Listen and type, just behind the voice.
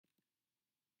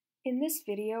In this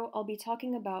video, I'll be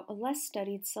talking about a less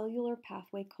studied cellular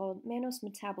pathway called Mannose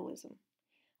Metabolism.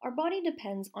 Our body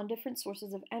depends on different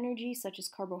sources of energy such as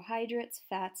carbohydrates,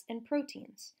 fats, and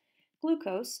proteins.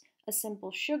 Glucose, a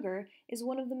simple sugar, is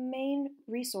one of the main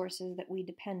resources that we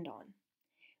depend on.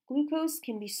 Glucose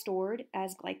can be stored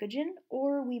as glycogen,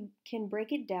 or we can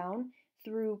break it down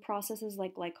through processes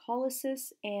like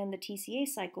glycolysis and the TCA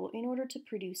cycle in order to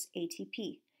produce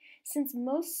ATP. Since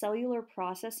most cellular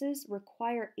processes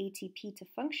require ATP to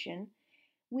function,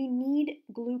 we need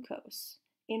glucose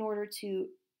in order to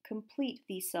complete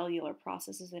these cellular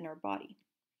processes in our body.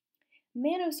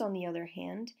 Mannose, on the other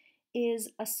hand, is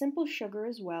a simple sugar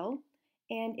as well,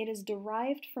 and it is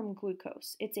derived from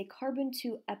glucose. It's a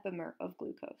carbon-2 epimer of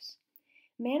glucose.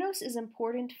 Mannose is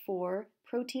important for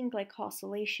protein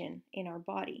glycosylation in our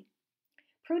body.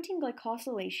 Protein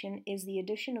glycosylation is the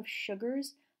addition of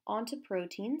sugars onto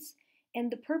proteins,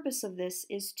 and the purpose of this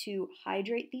is to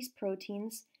hydrate these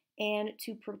proteins and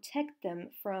to protect them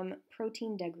from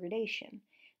protein degradation.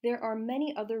 There are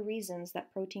many other reasons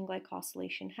that protein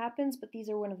glycosylation happens, but these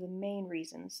are one of the main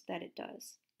reasons that it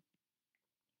does.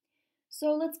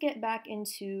 So let's get back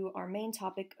into our main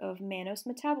topic of Mannose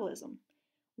metabolism.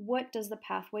 What does the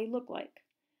pathway look like?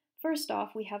 First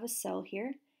off, we have a cell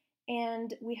here,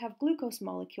 and we have glucose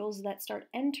molecules that start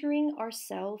entering our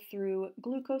cell through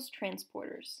glucose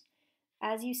transporters.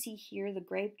 As you see here, the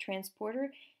gray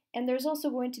transporter, and there's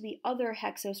also going to be other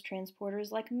hexose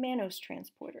transporters like mannose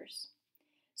transporters.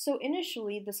 So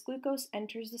initially, this glucose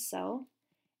enters the cell,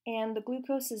 and the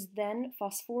glucose is then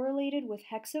phosphorylated with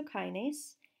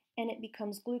hexokinase, and it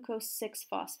becomes glucose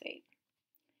 6-phosphate.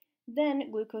 Then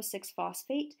glucose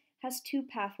 6-phosphate has two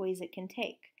pathways it can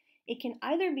take. It can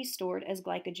either be stored as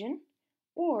glycogen,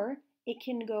 or it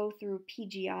can go through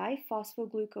PGI,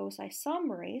 phosphoglucose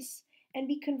isomerase, and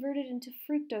be converted into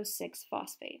fructose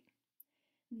 6-phosphate.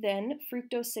 Then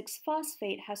fructose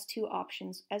 6-phosphate has two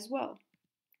options as well.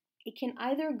 It can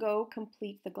either go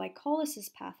complete the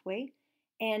glycolysis pathway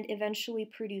and eventually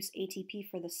produce ATP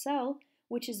for the cell,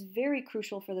 which is very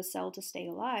crucial for the cell to stay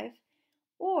alive,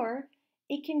 or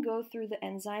it can go through the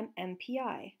enzyme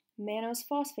MPI, mannose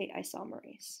phosphate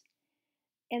isomerase.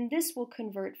 And this will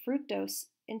convert fructose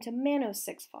into mannose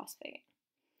 6-phosphate.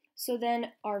 So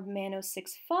then our mannose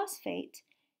 6-phosphate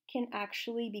can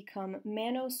actually become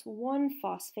mannose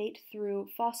 1-phosphate through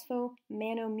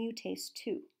phosphomannomutase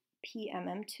 2,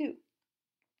 PMM2.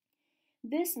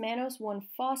 This mannose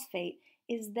 1-phosphate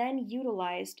is then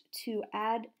utilized to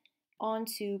add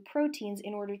onto proteins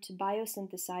in order to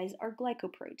biosynthesize our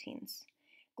glycoproteins.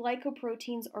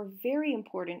 Glycoproteins are very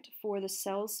important for the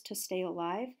cells to stay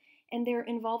alive, and they're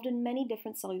involved in many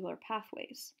different cellular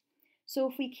pathways. So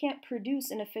if we can't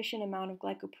produce an efficient amount of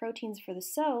glycoproteins for the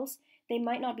cells, they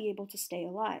might not be able to stay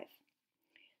alive.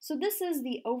 So this is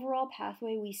the overall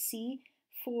pathway we see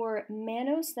for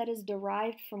mannose that is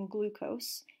derived from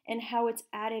glucose and how it's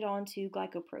added onto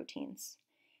glycoproteins.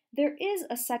 There is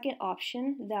a second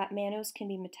option that mannose can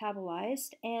be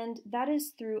metabolized, and that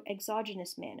is through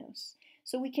exogenous mannose.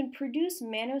 So we can produce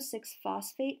mannose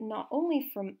 6-phosphate not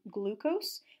only from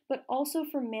glucose, but also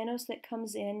from mannose that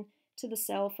comes in to the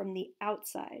cell from the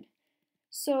outside.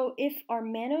 So if our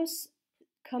mannose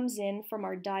comes in from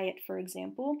our diet, for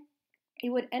example, it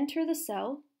would enter the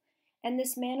cell, and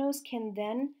this mannose can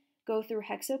then go through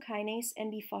hexokinase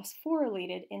and be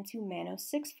phosphorylated into mannose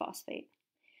 6-phosphate.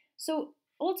 So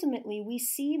ultimately, we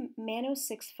see mannose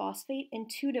 6-phosphate in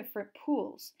two different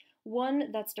pools.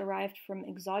 One that's derived from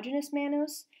exogenous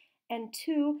mannose, and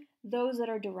two, those that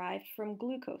are derived from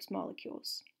glucose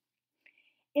molecules.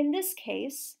 In this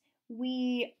case,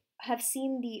 we have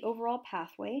seen the overall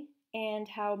pathway and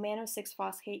how mannose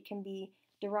 6-phosphate can be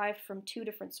derived from two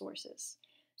different sources.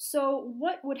 So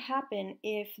what would happen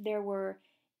if there were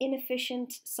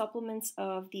inefficient supplements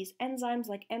of these enzymes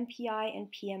like MPI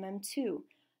and PMM2?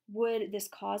 Would this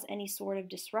cause any sort of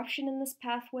disruption in this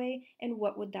pathway, and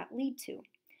what would that lead to?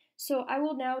 So I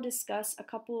will now discuss a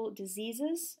couple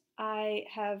diseases I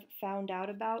have found out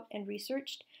about and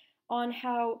researched on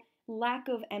how lack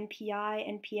of MPI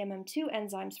and PMM2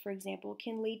 enzymes, for example,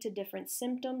 can lead to different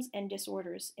symptoms and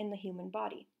disorders in the human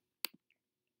body.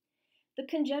 The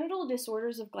congenital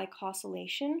disorders of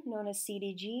glycosylation, known as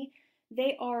CDG,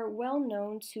 they are well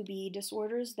known to be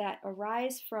disorders that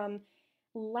arise from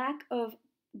lack of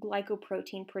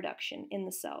glycoprotein production in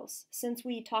the cells. Since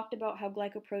we talked about how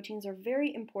glycoproteins are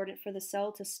very important for the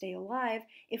cell to stay alive,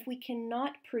 if we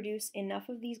cannot produce enough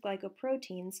of these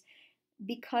glycoproteins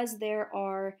because there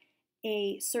are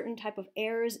a certain type of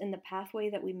errors in the pathway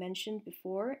that we mentioned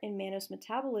before in Mannose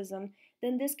metabolism,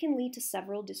 then this can lead to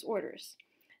several disorders.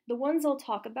 The ones I'll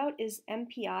talk about is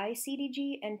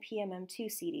MPI-CDG and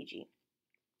PMM2-CDG.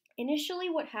 Initially,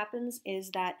 what happens is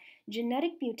that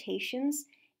genetic mutations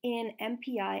in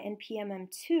MPI and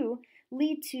PMM2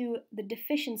 lead to the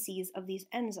deficiencies of these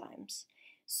enzymes.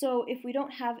 So if we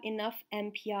don't have enough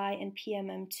MPI and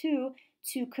PMM2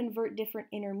 to convert different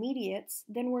intermediates,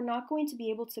 then we're not going to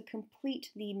be able to complete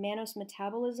the Mannose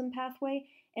metabolism pathway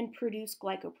and produce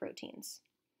glycoproteins.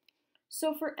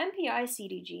 So for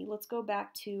MPI-CDG, let's go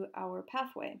back to our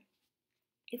pathway.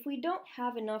 If we don't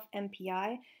have enough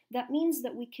MPI, that means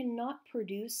that we cannot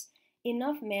produce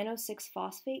enough mannose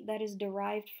 6-phosphate that is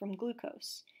derived from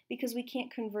glucose, because we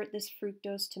can't convert this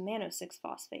fructose to mannose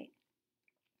 6-phosphate.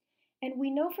 And we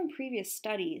know from previous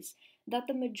studies that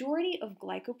the majority of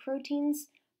glycoproteins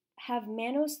have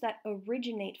mannose that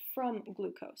originate from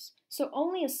glucose, so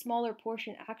only a smaller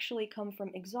portion actually come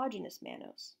from exogenous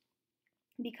mannose.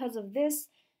 Because of this,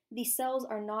 the cells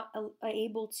are not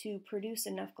able to produce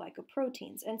enough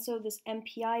glycoproteins, and so this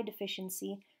MPI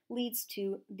deficiency leads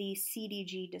to the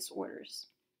CDG disorders.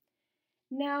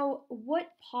 Now,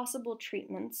 what possible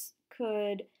treatments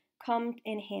could come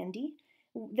in handy?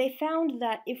 They found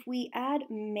that if we add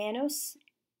mannose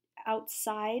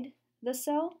outside the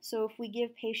cell, so if we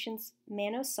give patients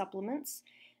mannose supplements,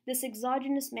 this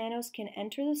exogenous mannose can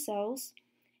enter the cells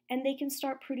and they can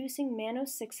start producing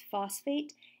mannose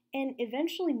 6-phosphate and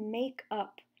eventually make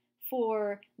up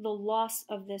for the loss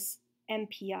of this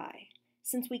MPI.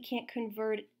 Since we can't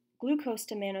convert glucose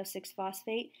to mannose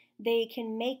 6-phosphate, they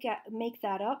can make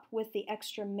that up with the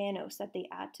extra mannose that they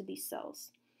add to these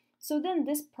cells. So then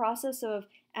this process of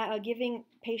giving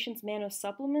patients mannose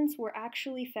supplements were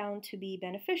actually found to be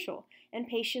beneficial, and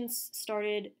patients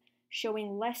started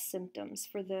showing less symptoms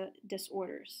for the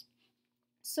disorders.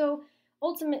 So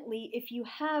ultimately, if you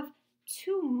have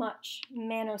too much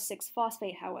mannose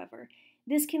 6-phosphate, however,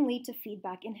 this can lead to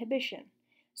feedback inhibition.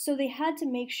 So they had to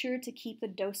make sure to keep the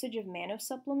dosage of mannose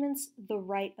supplements the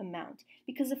right amount,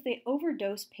 because if they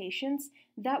overdose patients,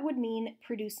 that would mean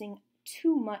producing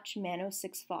too much mannose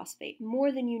 6-phosphate,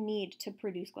 more than you need to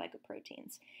produce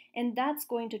glycoproteins. And that's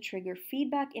going to trigger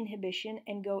feedback inhibition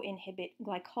and go inhibit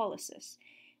glycolysis.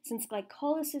 Since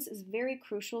glycolysis is very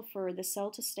crucial for the cell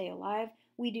to stay alive,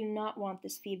 we do not want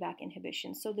this feedback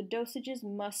inhibition, so the dosages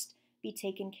must be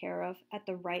taken care of at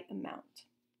the right amount.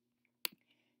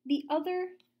 The other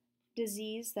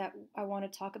disease that I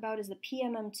want to talk about is the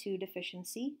PMM2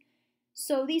 deficiency.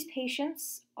 So these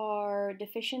patients are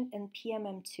deficient in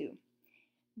PMM2.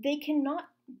 They cannot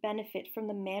benefit from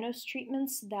the mannose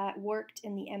treatments that worked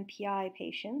in the MPI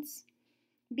patients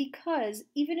because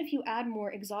even if you add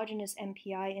more exogenous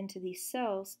MPI into these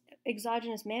cells,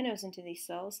 exogenous mannose into these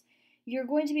cells, you're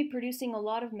going to be producing a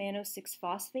lot of mannose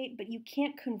 6-phosphate, but you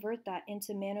can't convert that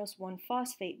into mannose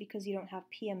 1-phosphate because you don't have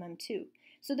PMM2.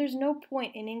 So there's no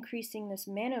point in increasing this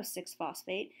mannose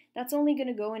 6-phosphate. That's only going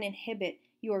to go and inhibit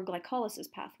your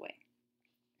glycolysis pathway.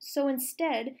 So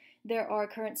instead, there are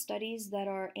current studies that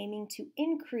are aiming to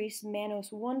increase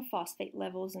mannose 1-phosphate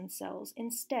levels in cells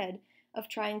instead of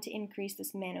trying to increase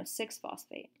this mannose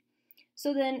 6-phosphate.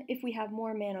 So then if we have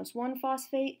more mannose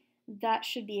 1-phosphate, that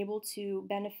should be able to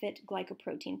benefit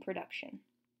glycoprotein production.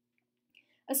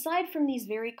 Aside from these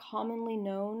very commonly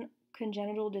known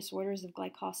congenital disorders of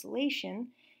glycosylation,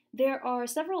 there are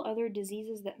several other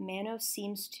diseases that mannose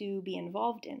seems to be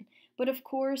involved in. But of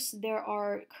course, there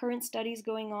are current studies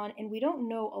going on, and we don't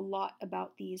know a lot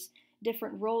about these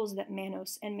different roles that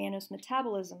mannose and mannose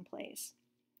metabolism plays.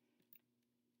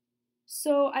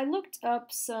 So I looked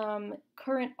up some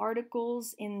current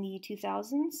articles in the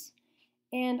 2000s,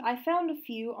 and I found a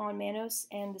few on Mannose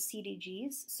and the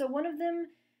CDGs. So one of them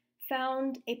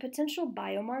found a potential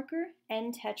biomarker,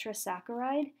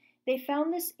 N-tetrasaccharide. They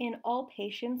found this in all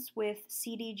patients with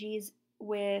CDGs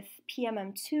with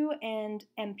PMM2 and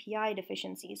MPI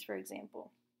deficiencies, for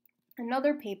example.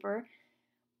 Another paper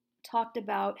talked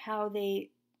about how they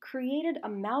created a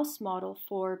mouse model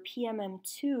for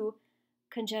PMM2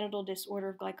 congenital disorder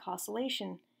of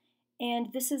glycosylation.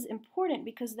 And this is important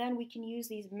because then we can use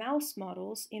these mouse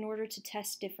models in order to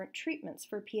test different treatments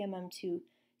for PMM2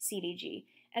 CDG.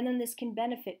 And then this can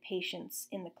benefit patients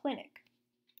in the clinic.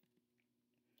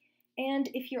 And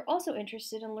if you're also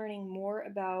interested in learning more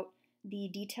about the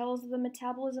details of the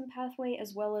metabolism pathway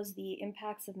as well as the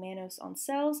impacts of mannose on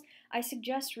cells, I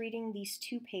suggest reading these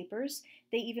two papers.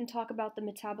 They even talk about the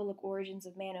metabolic origins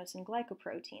of mannose and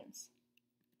glycoproteins.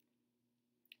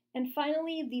 And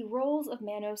finally, the roles of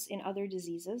mannose in other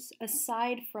diseases,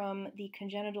 aside from the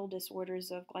congenital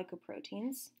disorders of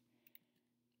glycoproteins.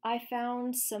 I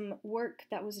found some work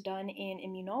that was done in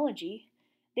immunology.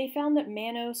 They found that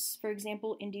mannose, for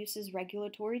example, induces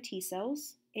regulatory T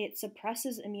cells. it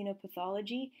suppresses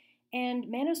immunopathology, and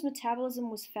Mannose metabolism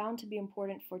was found to be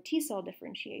important for T-cell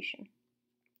differentiation.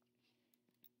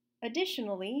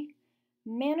 Additionally,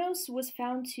 Mannose was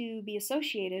found to be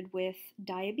associated with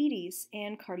diabetes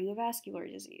and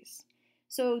cardiovascular disease.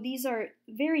 So these are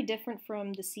very different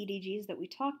from the CDGs that we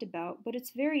talked about, but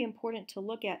it's very important to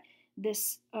look at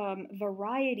this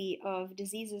variety of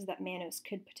diseases that Mannose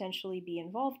could potentially be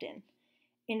involved in.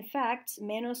 In fact,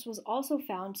 Mannose was also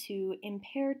found to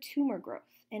impair tumor growth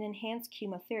and enhance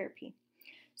chemotherapy.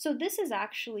 So this is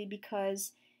actually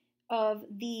because of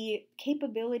the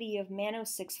capability of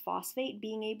mannose 6-phosphate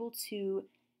being able to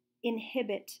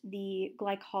inhibit the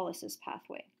glycolysis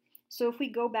pathway. So if we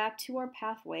go back to our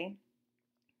pathway,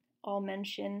 I'll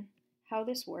mention how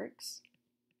this works.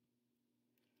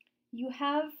 You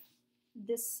have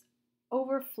this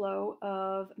overflow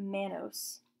of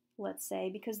mannose, let's say,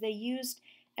 because they used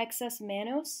excess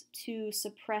mannose to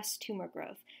suppress tumor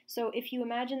growth. So if you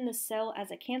imagine the cell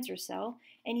as a cancer cell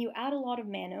and you add a lot of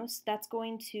mannose, that's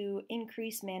going to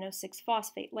increase mannose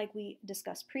 6-phosphate like we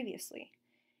discussed previously.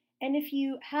 And if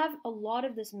you have a lot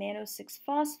of this mannose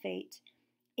 6-phosphate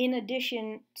in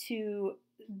addition to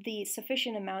the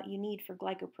sufficient amount you need for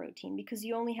glycoprotein, because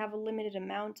you only have a limited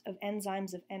amount of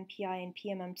enzymes of MPI and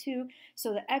PMM2,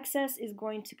 so the excess is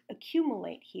going to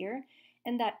accumulate here,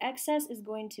 and that excess is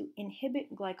going to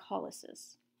inhibit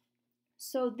glycolysis.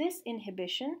 So this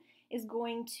inhibition is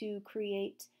going to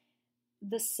create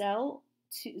the cell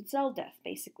death,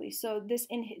 basically. So this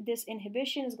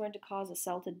inhibition is going to cause a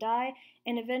cell to die,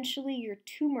 and eventually your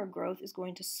tumor growth is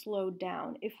going to slow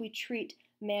down if we treat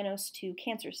mannose to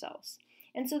cancer cells.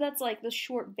 And so that's like the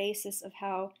short basis of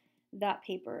how that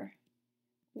paper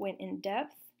went in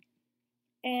depth.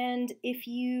 And if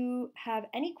you have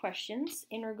any questions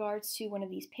in regards to one of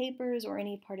these papers or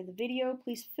any part of the video,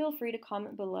 please feel free to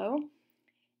comment below.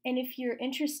 And if you're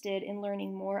interested in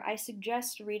learning more, I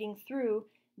suggest reading through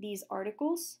these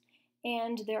articles,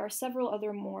 and there are several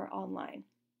other more online.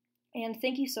 And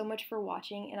thank you so much for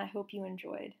watching, and I hope you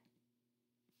enjoyed.